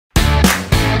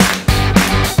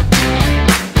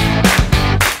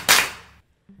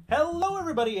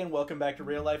everybody, and welcome back to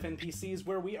Real Life NPCs,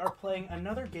 where we are playing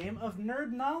another game of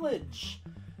Knerd Knowledge.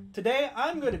 Today,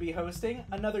 I'm going to be hosting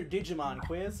another Digimon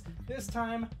quiz, this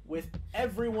time with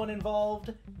everyone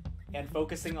involved, and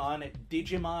focusing on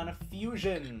Digimon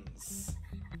Fusions.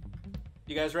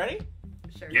 You guys ready?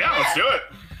 Sure. Yeah, let's do it.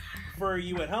 For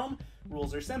you at home,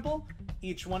 rules are simple.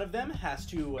 Each one of them has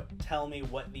to tell me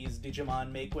what these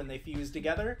Digimon make when they fuse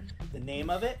together, the name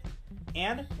of it,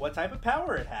 and what type of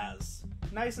power it has.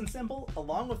 Nice and simple.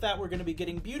 Along with that, we're going to be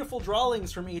getting beautiful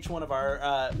drawings from each one of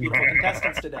our beautiful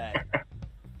contestants today.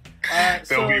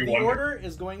 So the order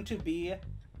is going to be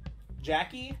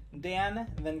Jackie, Dan,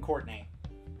 and then Courtney.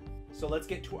 So let's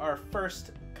get to our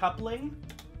first coupling.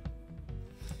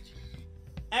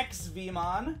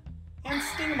 XVmon and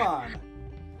Stingmon.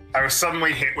 I was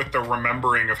suddenly hit with the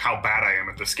remembering of how bad I am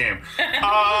at this game. You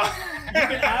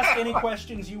can ask any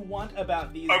questions you want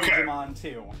about these Digimon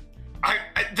too.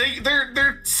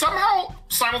 They're somehow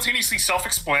simultaneously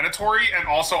self-explanatory, and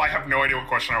also I have no idea what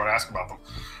question I would ask about them.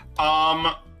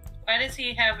 Why does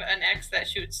he have an X that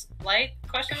shoots light?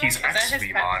 He's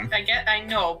XVmon. I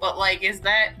know, but like, is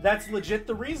that... That's legit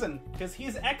the reason, because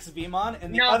he's XVmon,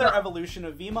 and the other evolution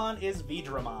of Vmon is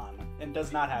Vidramon, and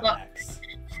does not have an X.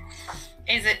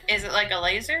 Is it like a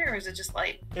laser, or is it just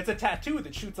light? It's a tattoo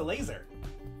that shoots a laser.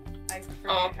 I forget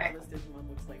how this Digimon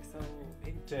looks like, so...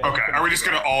 Okay, are we just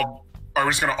gonna all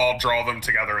draw them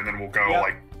together, and then we'll go,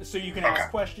 like... So you can ask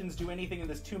questions, do anything in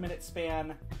this 2-minute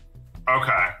span.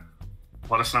 Okay.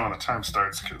 Let us know when the time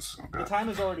starts, because... The time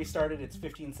has already started, it's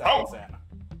 15 seconds in.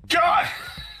 God!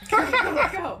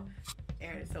 Let's go!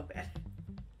 Aaron, it's so bad.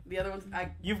 The other ones,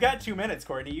 You've got 2 minutes,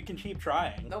 Courtney. You can keep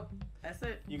trying. Nope, that's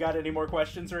it. You got any more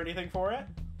questions or anything for it?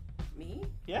 Me?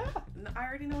 Yeah. No, I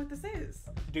already know what this is.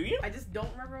 Do you? I just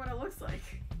don't remember what it looks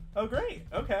like. Oh, great.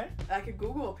 Okay. I could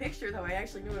Google a picture though I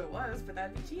actually knew what it was, but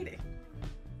that'd be cheating.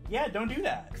 Yeah, don't do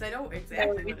that. Because I know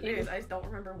exactly what it is, I just don't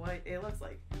remember what it looks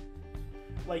like.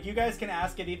 Like, you guys can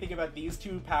ask anything about these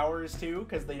two powers, too,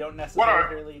 because they don't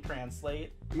necessarily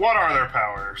translate. What are their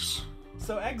powers?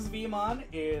 So, XVmon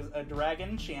is a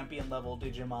Dragon Champion-level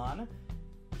Digimon.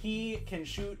 He can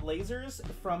shoot lasers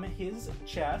from his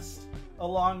chest,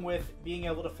 along with being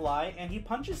able to fly, and he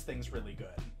punches things really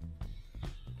good.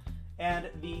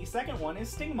 And the second one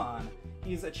is Stingmon.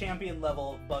 He's a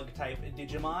Champion-level Bug-type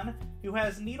Digimon who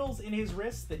has needles in his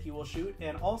wrists that he will shoot,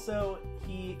 and also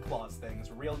he claws things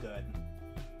real good.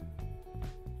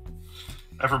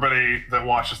 Everybody that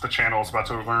watches the channel is about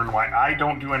to learn why I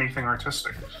don't do anything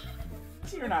artistic.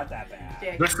 You're not that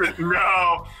bad. Listen,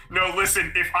 no,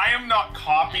 listen, if I am not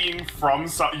copying from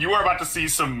you are about to see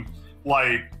some,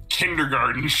 like,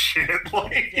 kindergarten shit.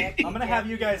 Like, I'm gonna have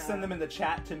you guys send them in the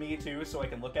chat to me, too, so I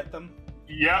can look at them.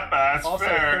 Yep, that's also,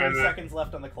 fair. 30 seconds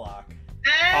left on the clock.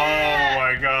 Oh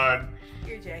my god.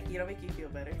 Here, Jackie, it'll make you feel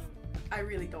better. I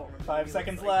really don't remember. 5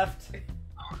 seconds left.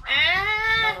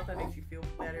 I don't know if that makes you feel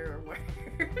better or worse.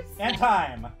 And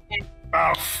time.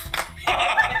 Oh.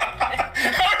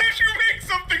 How did you make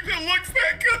something that looks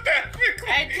that good that quickly?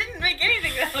 I didn't make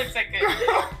anything that looks that good.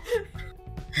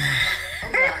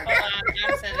 Hold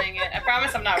on, I'm sending it. I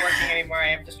promise I'm not working anymore. I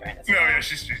am just trying to. No, yeah,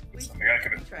 she's something I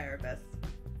could. We try our best.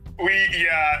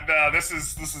 This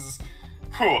is.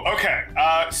 Cool. Okay.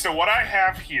 So what I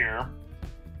have here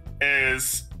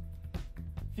is.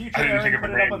 Future Ehron, put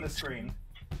it up on the screen.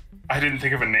 I didn't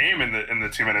think of a name in the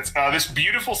 2 minutes. This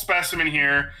beautiful specimen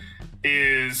here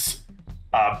is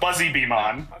Buzzy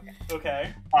Beamon.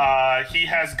 Okay. He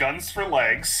has guns for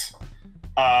legs,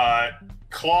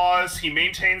 claws. He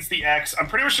maintains the X. I'm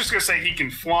pretty much just gonna say he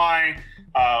can fly.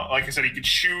 Like I said, he could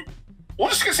shoot. We're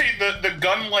just gonna say the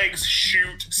gun legs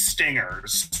shoot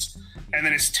stingers, and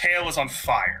then his tail is on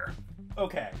fire.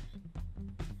 Okay.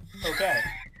 Okay.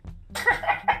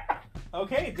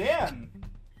 Okay, Dan.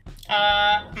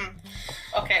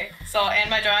 Okay, so in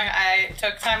my drawing, I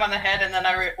took time on the head, and then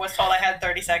I was told I had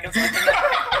 30 seconds left.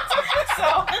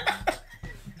 So,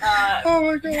 oh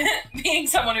my god. Being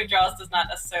someone who draws does not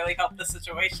necessarily help the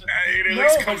situation. It at No,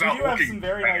 least but comes you out do have looking some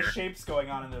very better. nice shapes going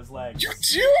on in those legs. You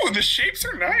do! The shapes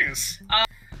are nice. I'm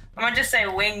gonna just say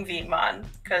Wing Vmon,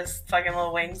 because fucking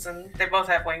little wings, and they both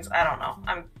have wings. I don't know.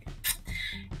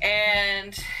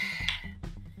 And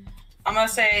I'm gonna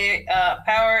say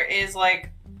power is like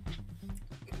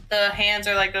the hands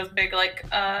are like those big like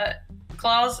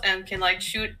claws and can like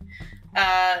shoot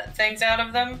things out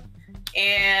of them.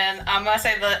 And I'm gonna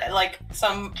say like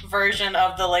some version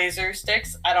of the laser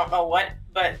sticks. I don't know what,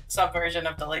 but some version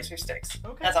of the laser sticks.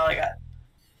 Okay. That's all I got.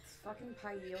 It's fucking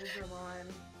Pyeldramon.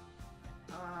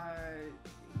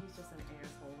 He's just an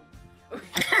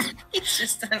asshole. He's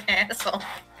just an asshole.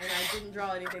 And I didn't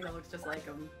draw anything that looks just like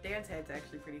him. Dan's head's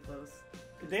actually pretty close.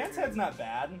 Dan's head's not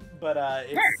bad, but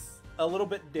it's a little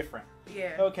bit different.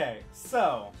 Yeah. Okay,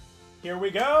 so here we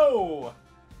go.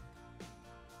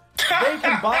 They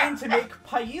combine to make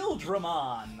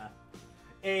Paildramon,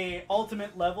 a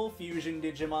ultimate level fusion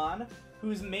Digimon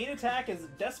whose main attack is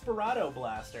Desperado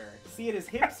Blaster. See at his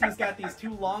hips, he's got these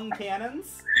two long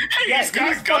cannons. Yeah, He's got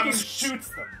he just fucking guns. shoots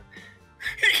them.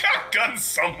 He got guns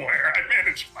somewhere. I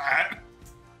managed that.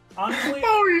 Honestly,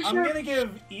 Holy I'm shit. gonna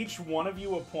give each one of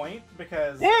you a point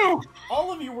because Woo!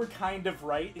 all of you were kind of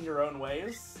right in your own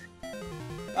ways.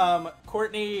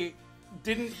 Courtney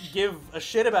didn't give a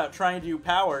shit about trying to do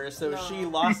power, so No. she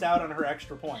lost out on her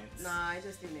extra points. Nah, I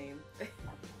just do name.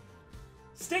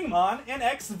 Stingmon and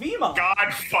XVmon.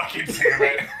 God fucking damn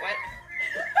it.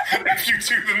 What? If you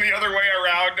do them the other way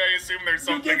around, I assume there's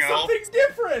You something get else. something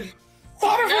different.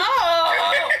 Son of a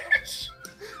No! bitch.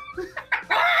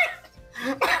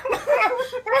 I'm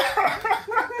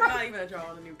not even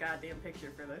drawing a new goddamn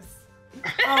picture for this.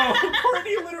 Oh,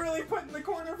 Courtney literally put in the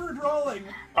corner of her drawing.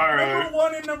 Alright. Number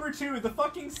 1 and number 2, the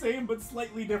fucking same but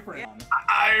slightly different.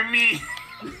 I mean...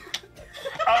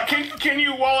 can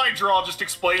you, while I draw, just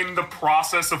explain the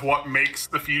process of what makes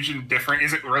the fusion different?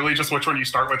 Is it really just which one you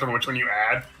start with and which one you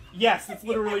add? Yes, it's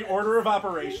literally order of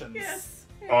operations. Yes.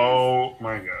 Oh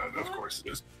my god, of course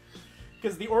it is.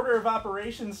 Because the order of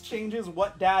operations changes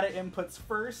what data inputs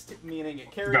first, meaning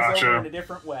it carries Gotcha. over in a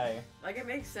different way. Like, it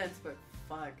makes sense, but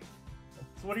fuck.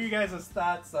 So what are you guys'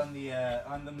 thoughts on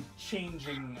them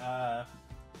changing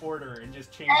order and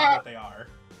just changing what they are?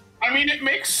 I mean, it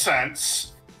makes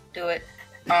sense. Do it.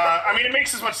 I mean, it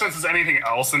makes as much sense as anything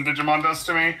else in Digimon does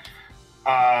to me.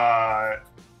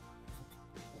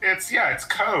 It's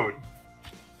code.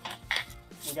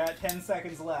 We got 10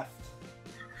 seconds left.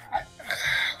 I'm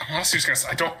honestly just gonna say,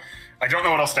 I don't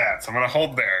know what else to add, so I'm gonna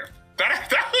hold there.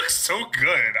 That looks so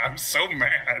good. I'm so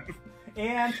mad.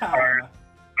 And time. Alright.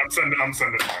 I'm sending mine.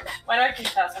 Why do I keep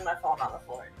passing my phone on the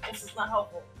floor? This is not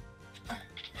helpful.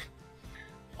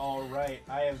 Alright,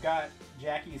 I have got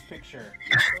Jackie's picture.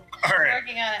 Alright.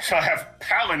 Working on it. So I have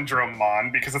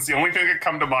Palindromon because it's the only thing that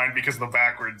come to mind because of the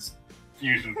backwards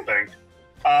fusion thing.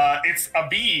 It's a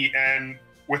bee and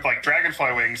with like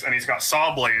dragonfly wings, and he's got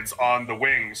saw blades on the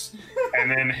wings, and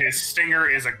then his stinger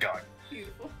is a gun.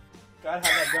 Beautiful. Gotta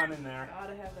have that gun in there.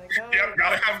 Gotta have that gun. Yep,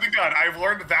 gotta have the gun. I've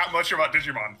learned that much about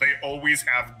Digimon. They always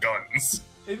have guns.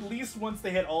 At least once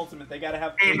they hit ultimate, they gotta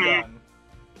have a Mhm. gun.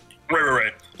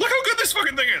 Right. Look how good this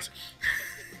fucking thing is.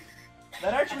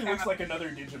 That actually looks like another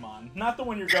Digimon. Not the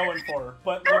one you're going for,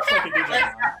 but looks like a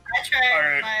Digimon. I tried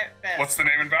Alright. my best. What's the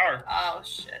name and power? Oh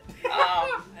shit.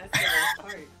 That's the worst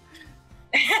part.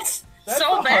 It's That's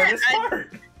so the bad. hardest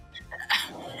part.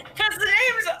 Because the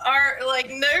names are like,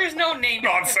 there's no name.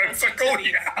 Nonsensical,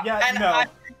 yeah. Yeah, And no.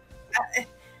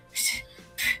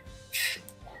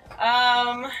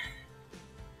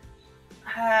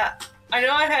 I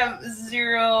know I have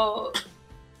 0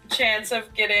 chance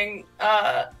of getting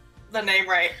the name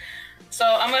right. So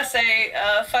I'm gonna say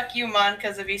fuck you, Mon,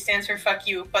 because the V stands for fuck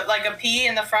you, but like a P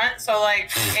in the front, so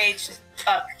like H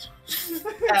up.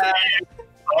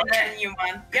 And then you,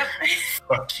 Mon. Yep.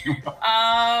 Fuck you.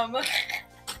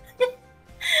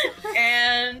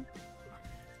 And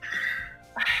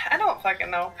I don't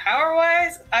fucking know. Power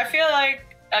wise, I feel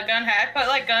like a gun hat. I put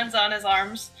like guns on his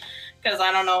arms because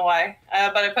I don't know why,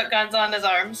 but I put guns on his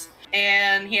arms,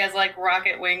 and he has like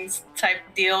rocket wings type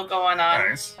deal going on.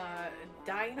 Nice.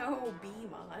 Dino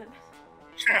Beamon.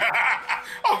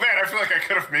 Oh man, I feel like I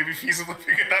could have maybe feasibly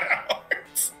figured that out.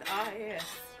 Yes.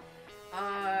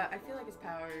 I feel like his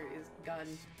power is gun.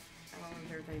 I don't know if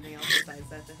there's anything else besides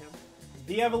that to him.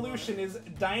 The evolution is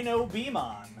Dino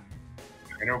Beamon,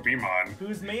 I know Beamon.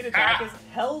 whose main attack is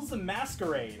Hell's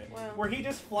Masquerade, Well- where he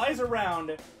just flies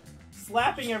around,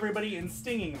 slapping everybody and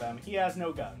stinging them. He has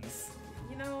no guns.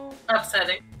 You know,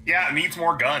 Upsetting. Yeah, it needs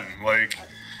more gun. Like,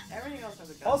 everything else has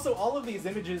a gun. Also, all of these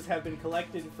images have been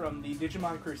collected from the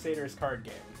Digimon Crusaders card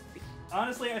game.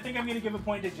 Honestly, I think I'm going to give a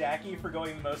point to Jackie for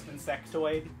going the most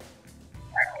insectoid,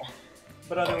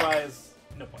 but otherwise,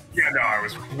 no points. yeah, no, I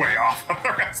was way off on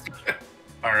the rest of it.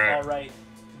 Alright. Alright,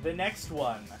 the next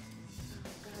one. God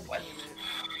What?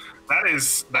 damn it.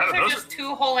 Those are Those just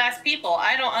 2 whole ass people.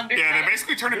 I don't understand. yeah, they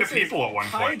basically turned into This people is at one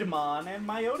point. Piedmon and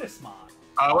Myotismon.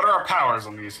 What are our powers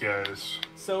on these guys?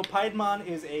 So Piedmon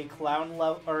is a clown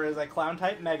clown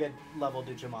type mega level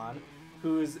Digimon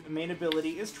whose main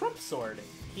ability is Trump Sword.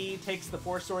 He takes the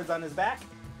 4 swords on his back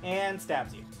and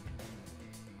stabs you.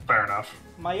 Fair enough.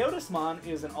 Myotismon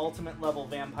is an ultimate level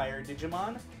vampire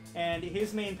Digimon, and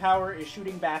his main power is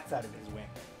shooting bats out of his wing.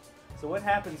 So what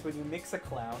happens when you mix a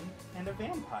clown and a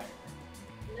vampire?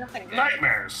 Nothing good.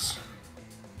 Nightmares.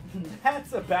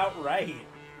 That's about right.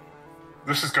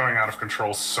 This is going out of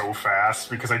control so fast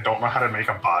because I don't know how to make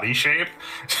a body shape.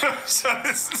 So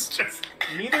this is just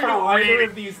Neither do either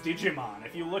of these Digimon,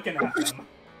 if you're looking at them.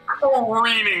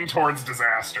 careening towards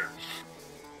disaster.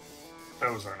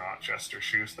 Those are not jester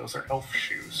shoes, those are elf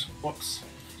shoes. Whoops.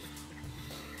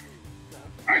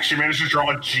 I actually managed to draw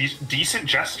a decent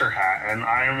jester hat, and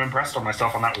I am impressed with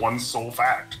myself on that one sole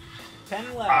fact.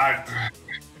 10 left.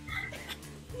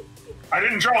 I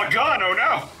didn't draw a gun, oh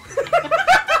no!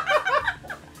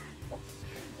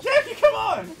 Jackie, come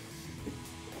on!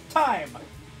 Time.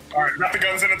 Alright, got the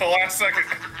guns in at the last second.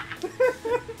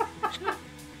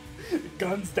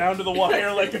 Guns down to the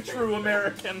wire like a true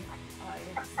American.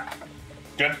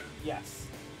 Good? Yes.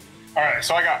 Alright,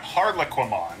 so I got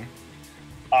Harlequimon.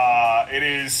 It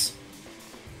is,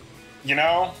 you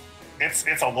know, it's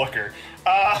a looker.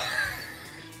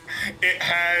 It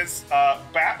has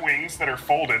bat wings that are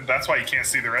folded. That's why you can't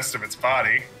see the rest of its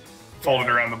body, folded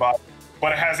around the body.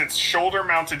 But it has its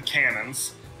shoulder-mounted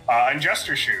cannons, and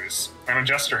jester shoes, and a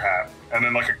jester hat. And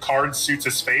then like a card suits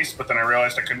his face, but then I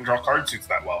realized I couldn't draw card suits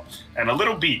that well. And a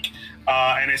little beak.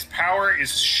 And his power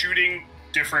is shooting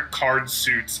different card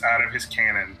suits out of his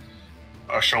cannon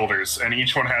shoulders, and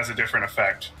each one has a different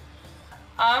effect.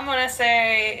 I'm gonna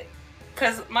say,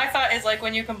 because my thought is like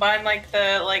when you combine like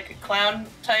the clown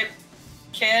type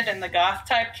kid and the goth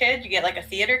type kid, you get like a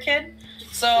theater kid.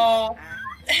 So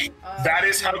that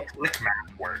is how click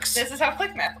math works. this is how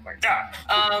click math works. Yeah.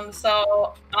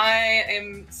 So I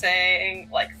am saying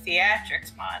like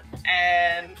Theatrixmon,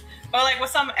 and but like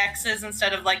with some X's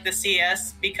instead of like the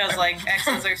CS, because like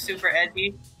X's are super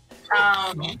edgy.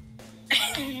 And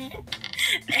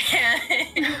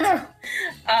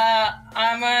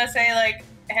I'm gonna say like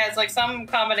it has like some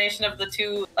combination of the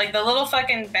two, like the little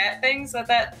fucking bat things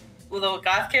that little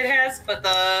goth kid has, but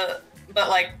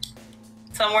like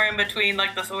somewhere in between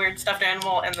like this weird stuffed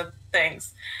animal and the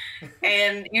things,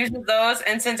 and uses those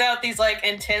and sends out these like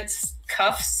intense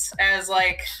cuffs as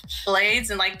like blades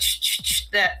and like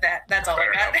that's all I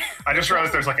got. I just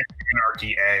realized there's like an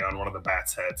anarchy A on one of the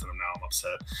bats' heads, and now I'm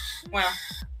upset. Well,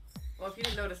 if you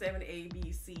didn't notice, they have an A,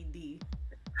 B, C, D.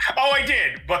 Oh, I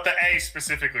did, but the A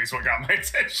specifically is what got my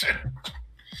attention.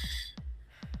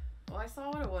 Well, I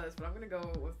saw what it was, but I'm gonna go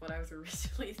with what I was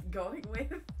originally going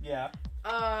with. Yeah.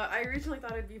 I originally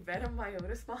thought it'd be Venom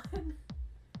Myotismon,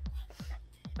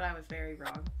 but I was very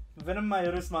wrong. Venom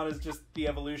Myotismon is just the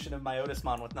evolution of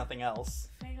Myotismon with nothing else.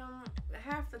 Fam,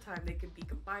 half the time they could be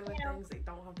combined with things, they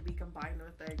don't have to be combined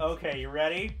with things. Okay, you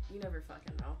ready? You never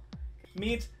fucking know.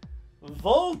 Meet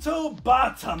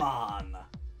Voltobatamon,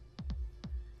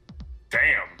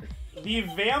 Damn. the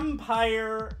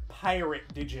vampire pirate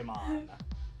Digimon.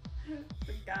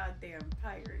 The goddamn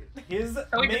pirate. His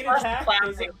we main just attack lost the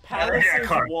is clown. Palace's Yeah,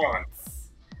 clown, Waltz.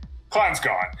 Clown's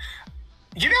gone.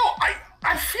 You know,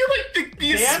 I feel like the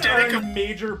Dan aesthetic of... earned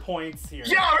major points here.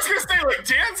 Yeah, I was gonna say, like,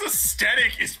 Dan's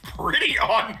aesthetic is pretty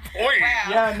on point. Wow.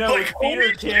 Yeah, no, Like, it's Peter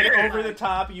holy Kid shit. over the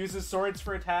top, uses swords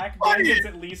for attack. Dan Buddy. gets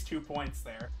at least 2 points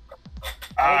there.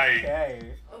 I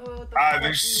Okay. Oh,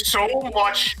 there's so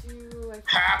much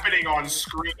happening on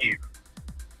screen.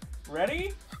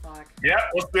 Ready? Fuck. Yeah,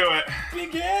 let's do it.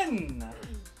 Begin!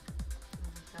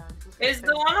 Is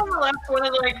the one on the left one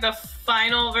of like the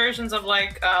final versions of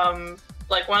like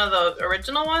one of the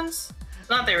original ones?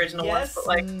 Not the original ones, Yes, but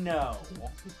like no.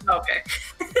 okay.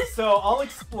 So, I'll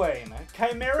explain.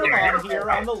 Chimeramon Yeah,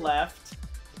 here on the left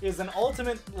is an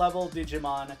ultimate level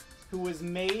Digimon who was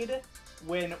made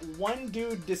when one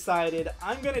dude decided,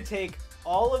 I'm gonna take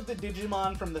all of the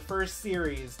Digimon from the first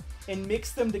series and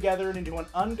mix them together into an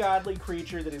ungodly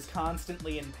creature that is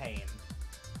constantly in pain.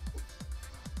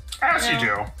 As you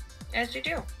do. As you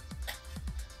do.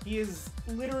 He is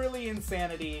literally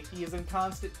insanity, he is in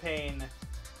constant pain,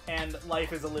 and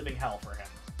life is a living hell for him.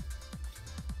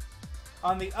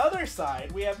 On the other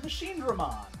side, we have Machine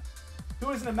Dramon,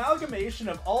 who is an amalgamation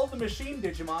of all the Machine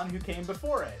Digimon who came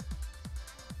before it.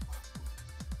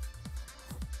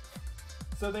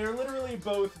 So they're literally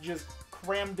both just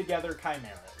crammed together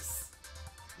chimeras.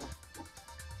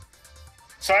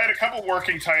 So I had a couple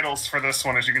working titles for this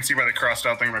one, as you can see by the crossed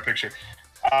out thing in my picture.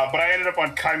 But I ended up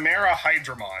on Chimera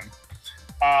Hydramon.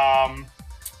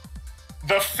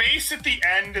 The face at the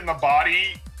end and the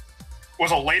body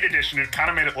was a late addition. It kind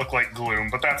of made it look like Gloom,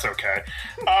 but that's okay.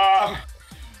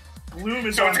 Gloom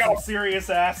is So on it's some got- serious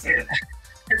acid.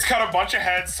 It's got a bunch of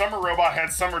heads. Some are robot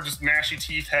heads, some are just gnashy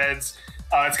teeth heads.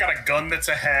 It's got a gun that's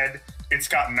a head. It's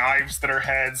got knives that are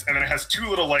heads, and then it has 2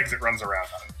 little legs it runs around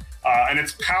on. And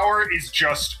its power is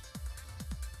just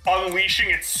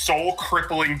unleashing its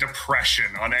soul-crippling depression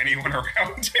on anyone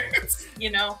around it.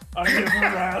 You know. I never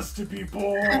asked to be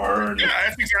born. Yeah,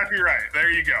 that's exactly right. There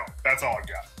you go. That's all I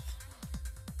got.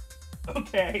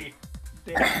 Okay.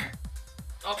 Damn.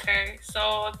 Okay,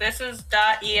 so this is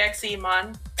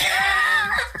 .exemon,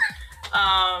 and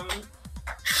I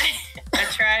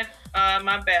tried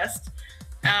my best.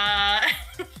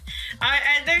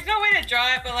 There's no way to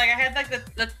draw it, but like I had like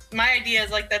my idea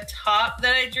is like the top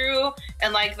that I drew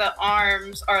and like the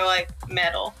arms are like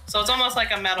metal, so it's almost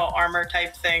like a metal armor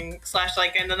type thing /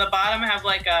 like, and then the bottom have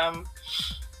like the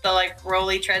like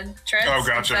rolly treads. Oh,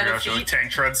 gotcha. Like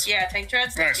tank treads. Yeah, tank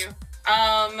treads. Nice. Thank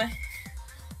you.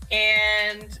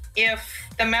 And if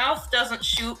the mouth doesn't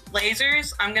shoot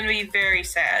lasers, I'm gonna be very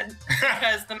sad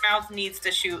because the mouth needs to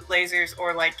shoot lasers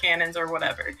or like cannons or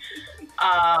whatever.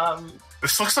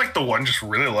 This looks like the one just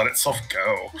really let itself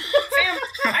go. Sam,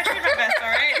 I tried my best, all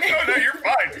right? No, you're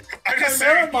fine. I'm just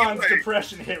saying. Maramon's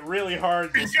depression hit really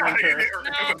hard this winter.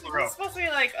 No, it's supposed to be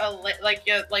like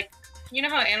like you know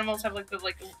how animals have like the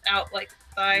like out like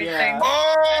thigh thing.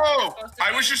 Oh,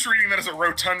 I was just reading that as a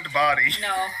rotund body.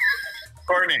 No.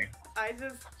 Courtney. I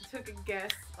just took a guess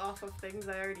off of things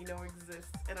I already know exist,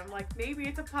 and I'm like, maybe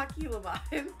it's a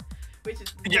Pakilamon, which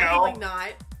is definitely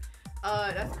not.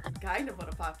 That's kind of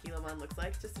what a Pakilamon looks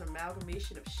like, just an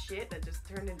amalgamation of shit that just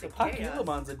turned into chaos.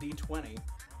 Pakilamon's a D20.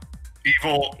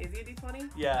 Evil. Is he a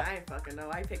D20? Yeah. I didn't fucking know.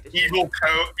 I picked a evil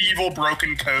code. Evil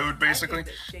broken code, basically. I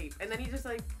picked a shape, and then he just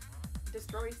like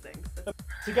destroys things.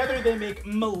 Together they make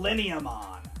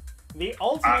Millenniumon, the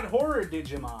ultimate horror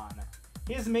Digimon.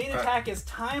 His main attack is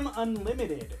Time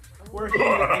Unlimited, where he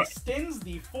extends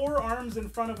the 4 arms in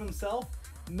front of himself,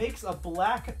 makes a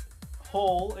black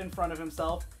hole in front of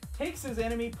himself, takes his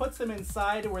enemy, puts them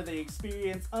inside where they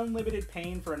experience unlimited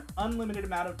pain for an unlimited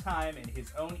amount of time in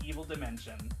his own evil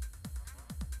dimension.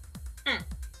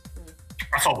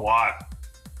 That's a lot.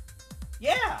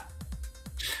 Yeah!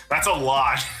 That's a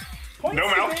lot. Points no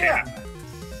mouth cannon.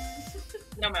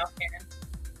 No mouth cannon.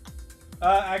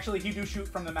 Actually, he do shoot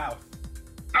from the mouth.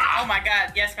 Oh my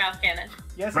god, yes, mouth cannon.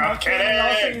 Yes, mouth cannon.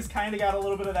 Also, he's kind of got a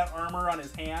little bit of that armor on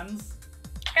his hands.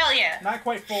 Hell yeah. Not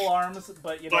quite full arms,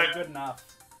 but, you know, good enough.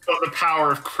 But the power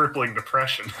of crippling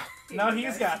depression. No,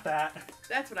 he's got that.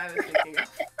 That's what I was thinking of.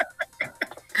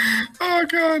 Oh,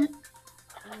 God.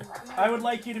 I would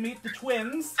like you to meet the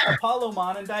twins,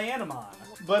 Apollomon and Dianamon.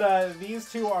 But these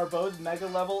two are both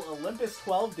Mega-level Olympus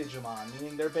 12 Digimon,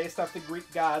 meaning they're based off the Greek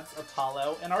gods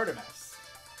Apollo and Artemis.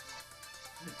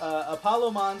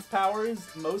 Apollomon's powers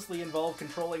mostly involve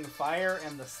controlling fire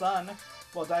and the sun,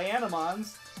 while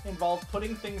Dianamon's involve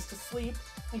putting things to sleep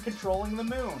and controlling the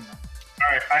moon.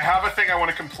 Alright, I have a thing I want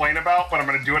to complain about, but I'm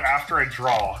going to do it after I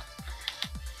draw.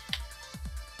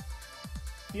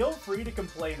 Feel free to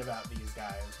complain about these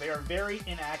guys. They are very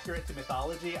inaccurate to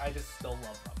mythology. I just still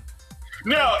love them.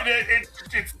 No, I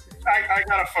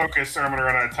gotta focus or I'm gonna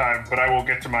run out of time, but I will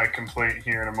get to my complaint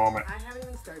here in a moment. I haven't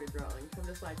even started drawing, so I'm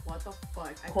just like, what the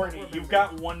fuck? Courtney, you've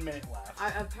got 1 minute left.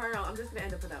 I'm just gonna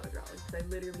end up without a drawing, because I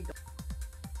literally don't.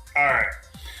 Alright.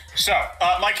 So,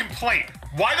 my complaint.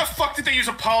 Why the fuck did they use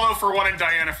Apollo for one and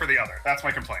Diana for the other? That's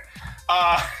my complaint.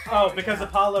 Because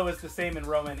Apollo is the same in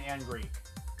Roman and Greek.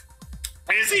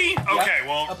 Is he? Okay, Yep.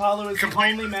 well... Apollo is the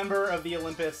only member of the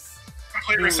Olympus...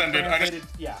 Completely rescinded. I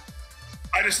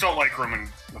just don't like Roman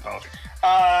mythology.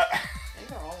 I think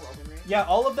they're all Roman, right? Yeah,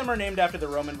 all of them are named after the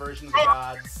Roman version of the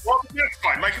gods. Well, that's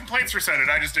fine. My complaint's rescinded.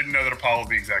 I just didn't know that Apollo is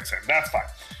the exact same. That's fine.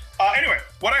 Anyway,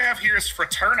 what I have here is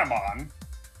Fraternamon,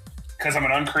 because I'm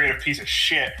an uncreative piece of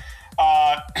shit.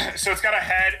 So it's got a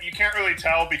head. You can't really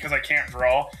tell because I can't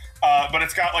draw. But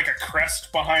it's got like a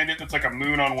crest behind it that's like a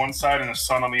moon on one side and a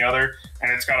sun on the other.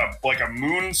 And it's got a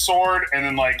moon sword and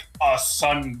then like a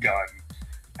sun gun.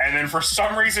 And then for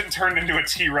some reason turned into a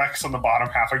T-Rex on the bottom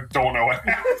half. I don't know what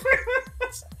happened.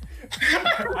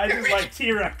 I just like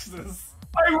T-Rexes.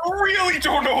 I really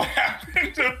don't know what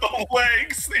happened to the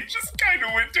legs. They just kind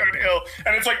of went downhill.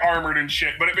 And it's like armored and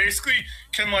shit. But it basically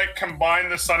can like combine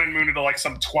the sun and moon into like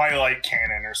some Twilight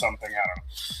cannon or something. I don't know.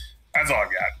 That's all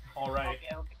I've got. All right.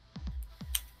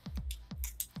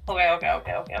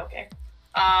 Okay.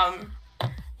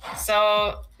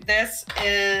 So this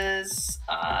is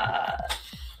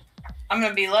I'm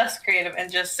gonna be less creative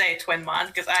and just say Twinmon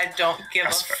because I don't give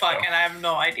a fuck and I have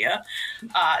no idea.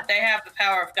 They have the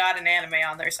power of God and anime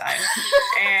on their side,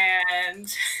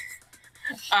 and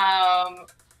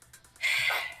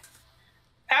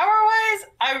power-wise,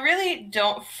 I really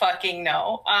don't fucking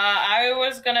know. I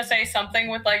was gonna say something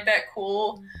with like that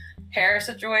cool hair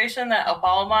situation that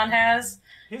Apollomon has.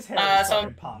 His hair is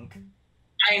fucking punk.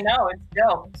 I know, it's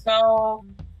dope. So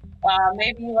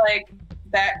maybe like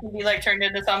that can be like turned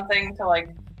into something to like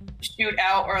shoot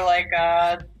out, or like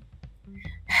I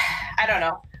don't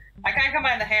know. I kind of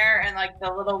combine the hair and like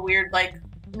the little weird like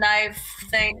knife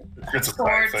thing. It's a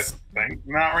knife thing.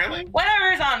 Not really.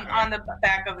 Whatever's on the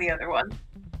back of the other one.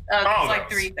 It's like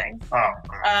three things. Oh.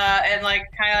 And like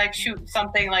kind of like shoot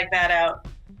something like that out.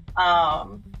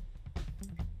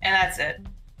 And that's it.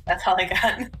 That's all I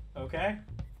got. Okay.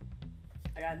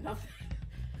 I got nothing.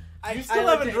 You still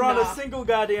haven't drawn a single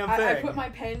goddamn thing. I put my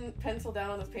pencil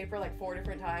down on this paper like 4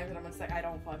 different times, and I'm just like, I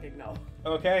don't fucking know.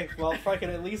 Okay, well, fucking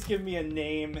at least give me a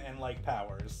name and, like,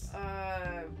 powers.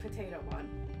 Potato one.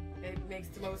 It makes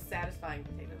the most satisfying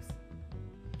potatoes.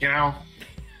 You know?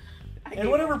 And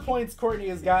whatever points Courtney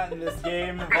has gotten in this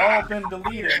game have all been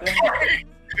deleted.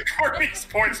 Courtney's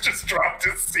points just dropped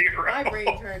to 0. My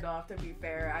brain turned off, to be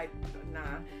fair.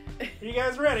 Nah. You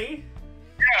guys ready?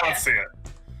 Yeah, let's see it.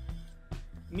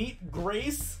 Meet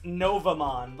Grace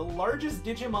Novamon, the largest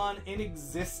Digimon in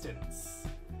existence.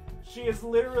 She is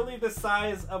literally the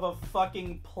size of a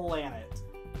fucking planet.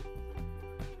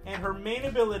 And her main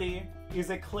ability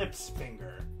is Eclipse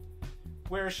Finger,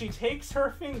 where she takes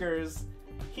her fingers,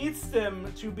 heats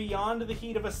them to beyond the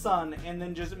heat of a sun, and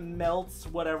then just melts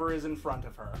whatever is in front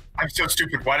of her. I'm so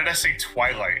stupid. Why did I say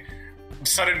Twilight?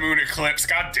 Sun and Moon Eclipse.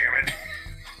 God damn it.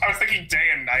 I was thinking day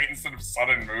and night instead of sun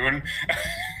and moon.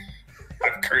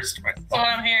 I've cursed myself. So what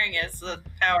I'm hearing is the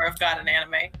power of God in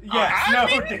anime. Yes,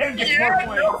 Dan gets more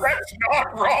points. No, that's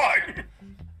not wrong.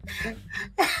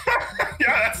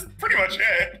 Yeah, that's pretty much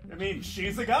it. I mean,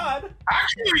 she's a god.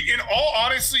 Actually, in all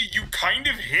honesty, you kind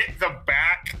of hit the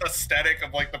back aesthetic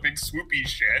of like the big swoopy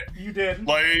shit. You did.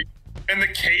 Like, and the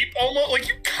cape almost, like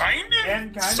you kind of.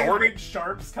 And kind sort of big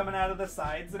sharps coming out of the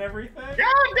sides and everything. Yeah,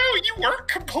 no, you weren't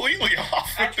completely off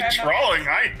with the drawing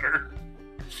either.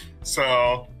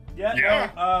 So. Yeah.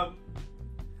 No,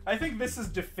 I think this is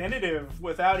definitive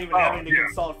without even having to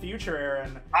consult future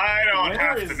Ehron. I don't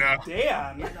have to know.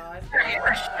 Dan. No, it's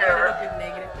for sure.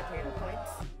 Negative potato points.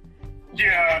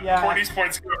 Yeah, Courtney's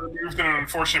points got removed in an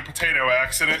unfortunate potato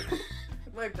accident.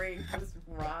 My brain just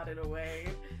rotted away.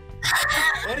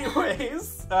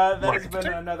 Anyways, that has been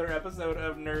another episode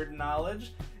of Knerd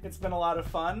Knowledge. It's been a lot of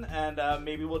fun, and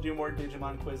maybe we'll do more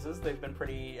Digimon quizzes. They've been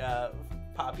pretty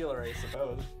popular, I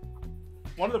suppose.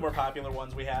 One of the more popular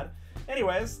ones we had.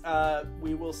 Anyways,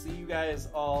 we will see you guys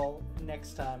all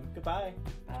next time. Goodbye.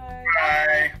 Bye. Bye.